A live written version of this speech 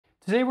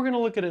Today we're going to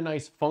look at a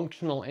nice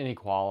functional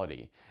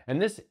inequality. And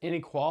this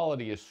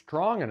inequality is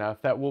strong enough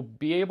that we'll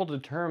be able to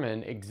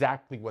determine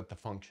exactly what the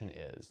function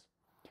is.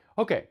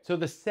 Okay, so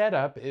the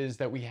setup is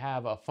that we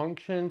have a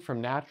function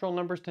from natural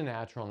numbers to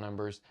natural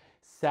numbers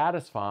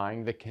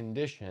satisfying the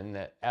condition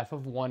that f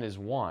of 1 is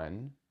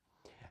 1.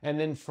 And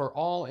then for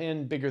all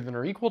n bigger than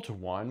or equal to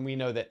 1, we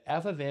know that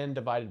f of n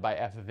divided by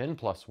f of n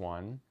plus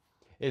 1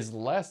 is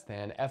less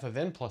than f of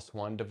n plus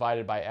 1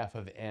 divided by f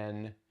of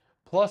n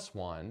plus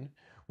 1,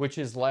 which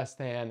is less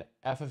than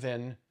f of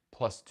n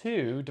plus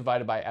 2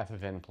 divided by f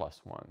of n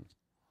plus 1.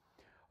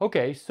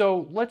 Okay,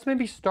 so let's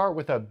maybe start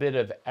with a bit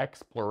of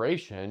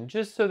exploration,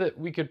 just so that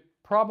we could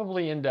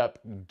probably end up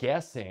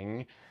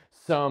guessing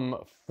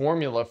some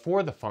formula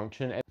for the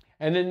function,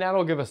 and then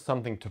that'll give us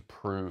something to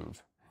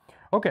prove.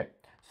 Okay,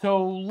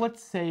 so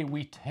let's say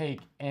we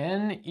take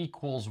n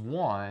equals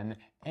 1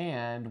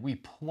 and we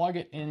plug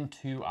it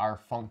into our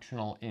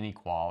functional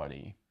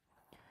inequality.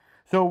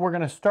 So we're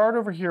going to start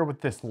over here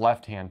with this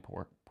left-hand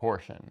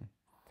portion.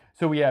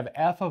 So we have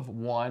f of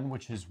 1,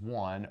 which is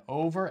 1,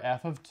 over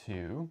f of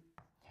 2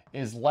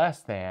 is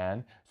less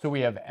than, so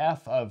we have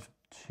f of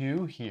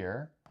 2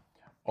 here,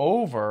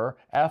 over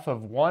f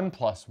of 1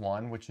 plus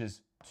 1, which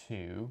is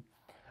 2,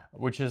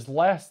 which is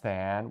less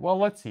than, well,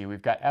 let's see,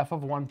 we've got f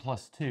of 1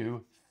 plus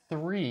 2,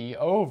 3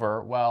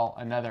 over, well,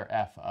 another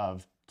f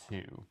of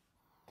 2.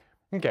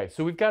 Okay,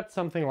 so we've got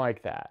something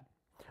like that.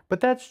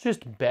 But that's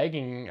just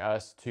begging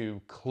us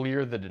to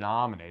clear the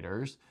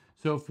denominators.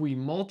 So if we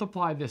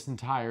multiply this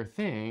entire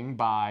thing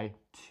by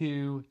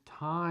 2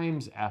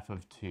 times f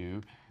of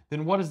 2,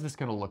 then what is this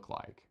going to look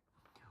like?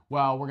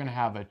 Well, we're going to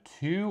have a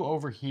 2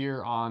 over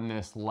here on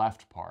this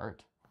left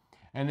part.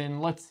 And then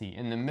let's see,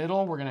 in the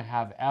middle, we're going to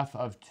have f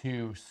of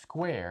 2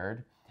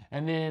 squared.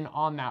 And then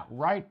on that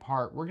right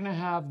part, we're going to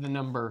have the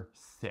number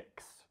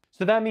 6.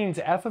 So that means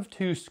f of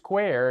 2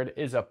 squared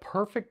is a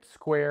perfect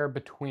square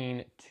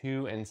between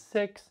 2 and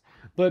 6,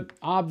 but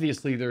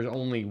obviously there's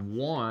only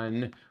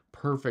one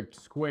perfect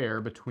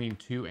square between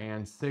 2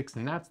 and 6,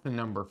 and that's the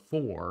number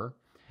 4.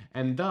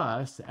 And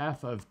thus,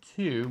 f of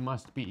 2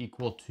 must be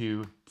equal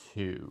to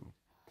 2.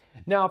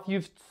 Now, if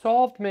you've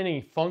solved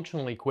many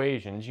functional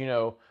equations, you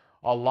know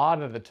a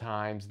lot of the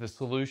times the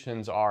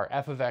solutions are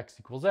f of x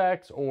equals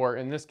x, or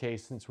in this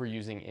case, since we're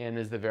using n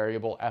as the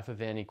variable, f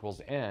of n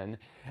equals n.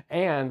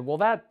 And well,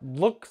 that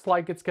looks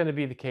like it's going to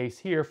be the case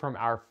here from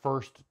our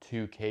first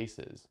two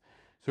cases.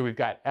 So we've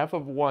got f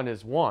of 1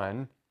 is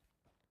 1,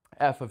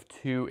 f of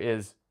 2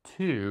 is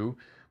 2,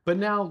 but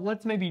now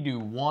let's maybe do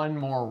one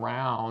more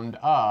round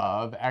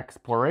of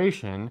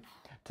exploration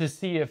to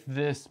see if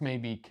this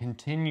maybe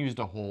continues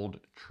to hold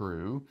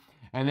true.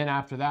 And then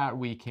after that,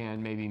 we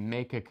can maybe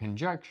make a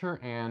conjecture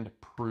and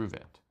prove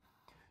it.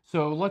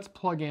 So let's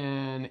plug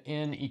in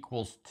n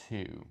equals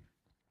 2.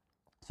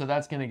 So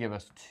that's going to give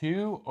us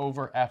 2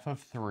 over f of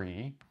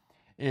 3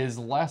 is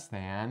less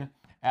than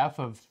f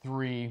of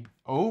 3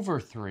 over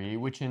 3,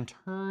 which in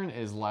turn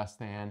is less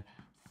than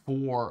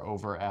 4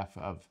 over f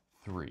of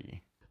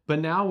 3. But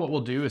now what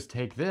we'll do is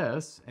take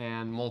this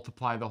and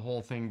multiply the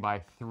whole thing by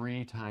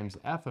 3 times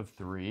f of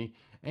 3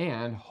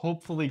 and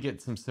hopefully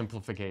get some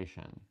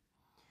simplification.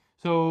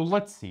 So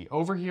let's see,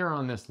 over here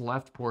on this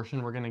left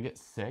portion, we're going to get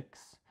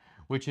 6,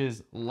 which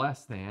is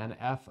less than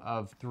f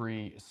of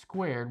 3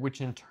 squared,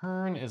 which in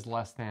turn is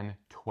less than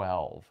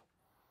 12.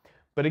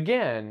 But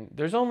again,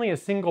 there's only a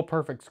single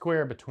perfect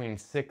square between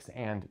 6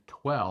 and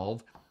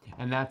 12,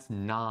 and that's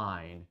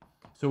 9.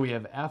 So we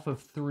have f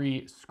of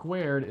 3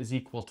 squared is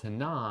equal to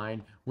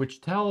 9,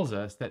 which tells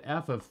us that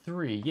f of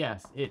 3,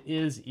 yes, it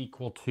is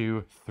equal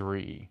to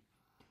 3.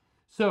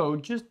 So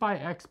just by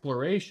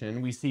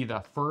exploration, we see the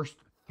first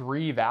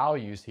 3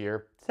 values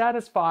here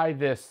satisfy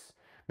this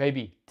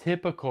maybe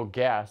typical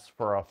guess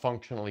for a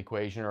functional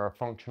equation or a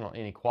functional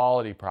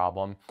inequality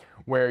problem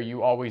where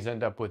you always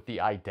end up with the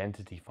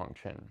identity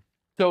function.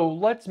 So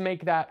let's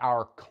make that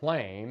our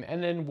claim,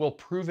 and then we'll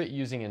prove it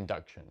using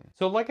induction.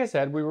 So like I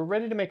said, we were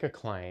ready to make a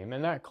claim,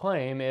 and that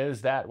claim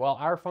is that, well,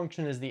 our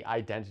function is the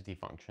identity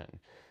function.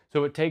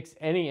 So it takes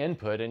any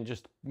input and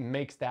just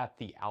makes that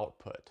the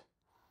output.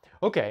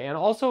 Okay, and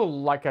also,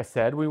 like I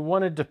said, we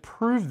wanted to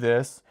prove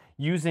this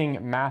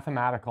using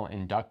mathematical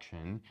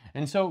induction,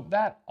 and so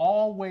that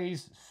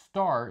always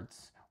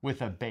starts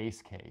with a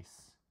base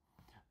case.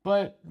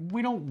 But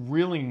we don't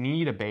really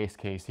need a base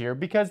case here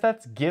because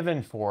that's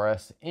given for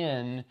us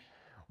in,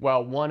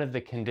 well, one of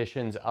the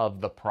conditions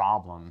of the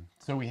problem.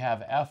 So we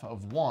have f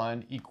of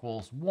 1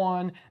 equals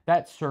 1.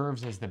 That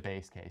serves as the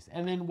base case.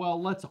 And then,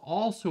 well, let's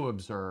also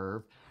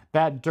observe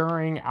that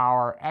during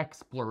our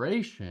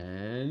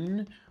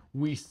exploration,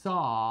 we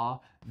saw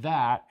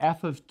that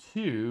f of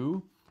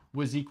 2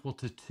 was equal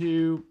to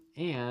 2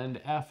 and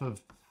f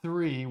of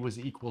 3 was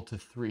equal to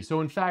 3.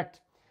 So in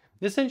fact,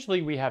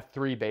 essentially, we have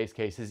 3 base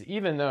cases,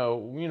 even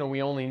though, you know,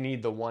 we only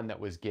need the one that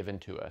was given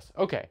to us.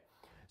 Okay,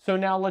 so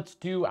now let's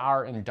do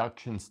our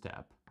induction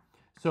step.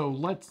 So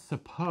let's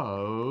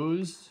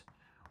suppose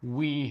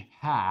we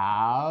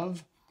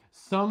have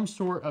some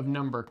sort of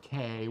number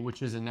k,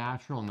 which is a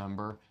natural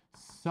number,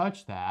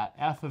 such that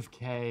f of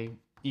k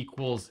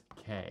equals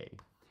k.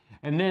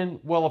 And then,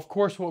 well, of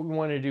course, what we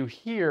want to do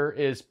here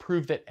is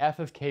prove that f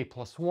of k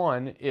plus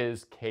 1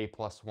 is k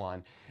plus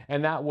 1.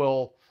 And that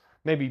will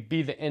maybe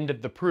be the end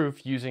of the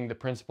proof using the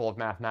principle of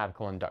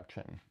mathematical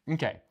induction.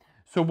 Okay,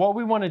 so what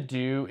we want to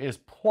do is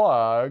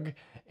plug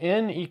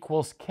n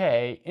equals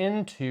k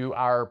into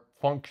our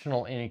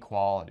functional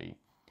inequality.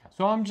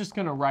 So I'm just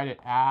going to write it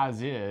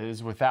as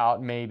is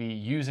without maybe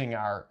using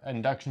our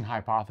induction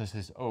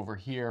hypothesis over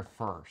here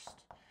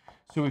first.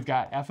 So we've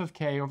got f of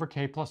k over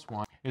k plus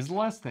 1 is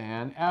less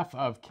than f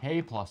of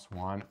k plus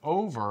 1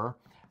 over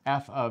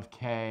f of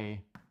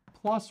k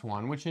plus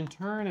 1, which in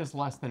turn is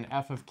less than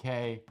f of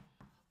k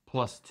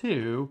plus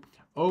 2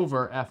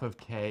 over f of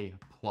k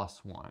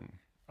plus 1.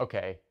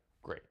 Okay,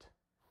 great.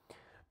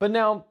 But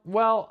now,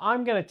 well,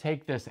 I'm going to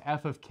take this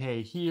f of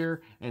k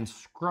here and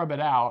scrub it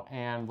out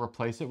and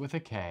replace it with a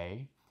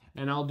k.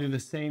 And I'll do the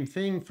same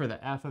thing for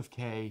the f of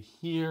k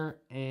here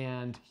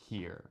and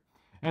here.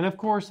 And of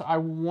course, I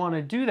want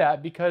to do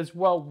that because,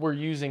 well, we're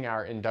using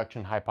our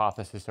induction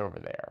hypothesis over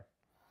there.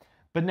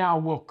 But now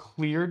we'll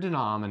clear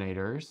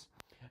denominators.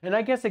 And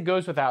I guess it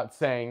goes without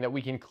saying that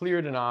we can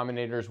clear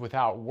denominators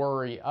without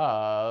worry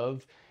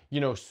of,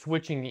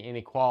 switching the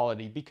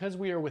inequality because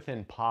we are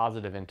within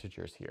positive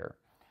integers here.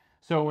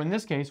 So in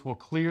this case, we'll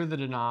clear the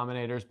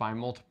denominators by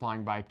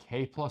multiplying by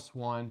k plus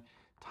 1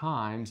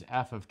 times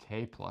f of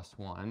k plus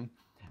 1.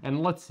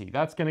 And let's see,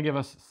 that's going to give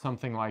us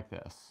something like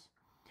this.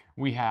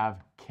 We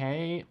have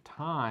k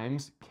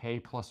times k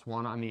plus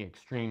 1 on the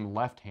extreme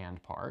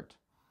left-hand part.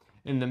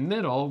 In the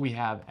middle, we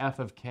have f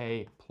of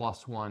k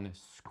plus 1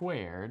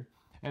 squared.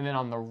 And then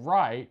on the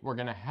right, we're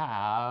going to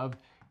have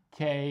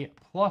k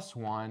plus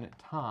 1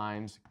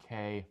 times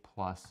k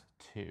plus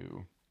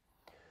 2.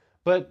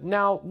 But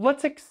now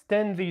let's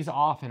extend these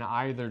off in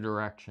either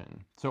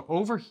direction. So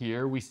over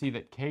here, we see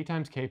that k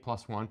times k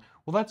plus 1,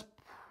 well, that's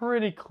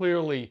pretty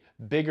clearly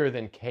bigger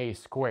than k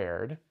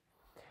squared.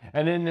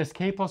 And then this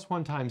k plus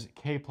 1 times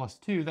k plus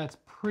 2, that's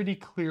pretty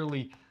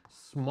clearly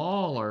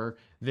smaller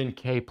than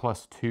k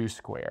plus 2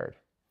 squared.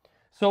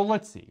 So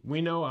let's see,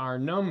 we know our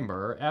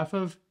number, f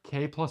of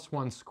k plus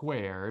 1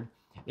 squared,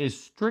 is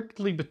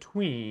strictly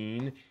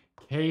between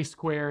k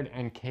squared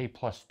and k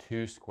plus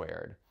 2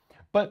 squared.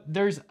 But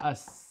there's a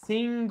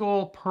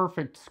single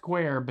perfect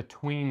square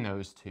between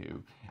those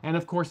two. And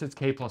of course, it's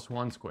k plus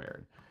 1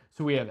 squared.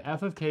 So we have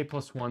f of k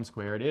plus 1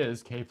 squared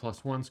is k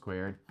plus 1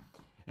 squared.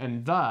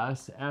 And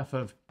thus, f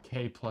of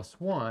k plus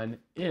 1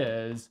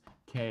 is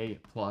k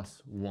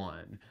plus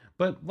 1.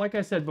 But like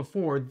I said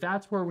before,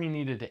 that's where we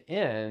needed to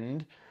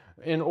end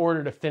in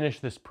order to finish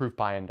this proof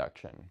by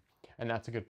induction. And that's a good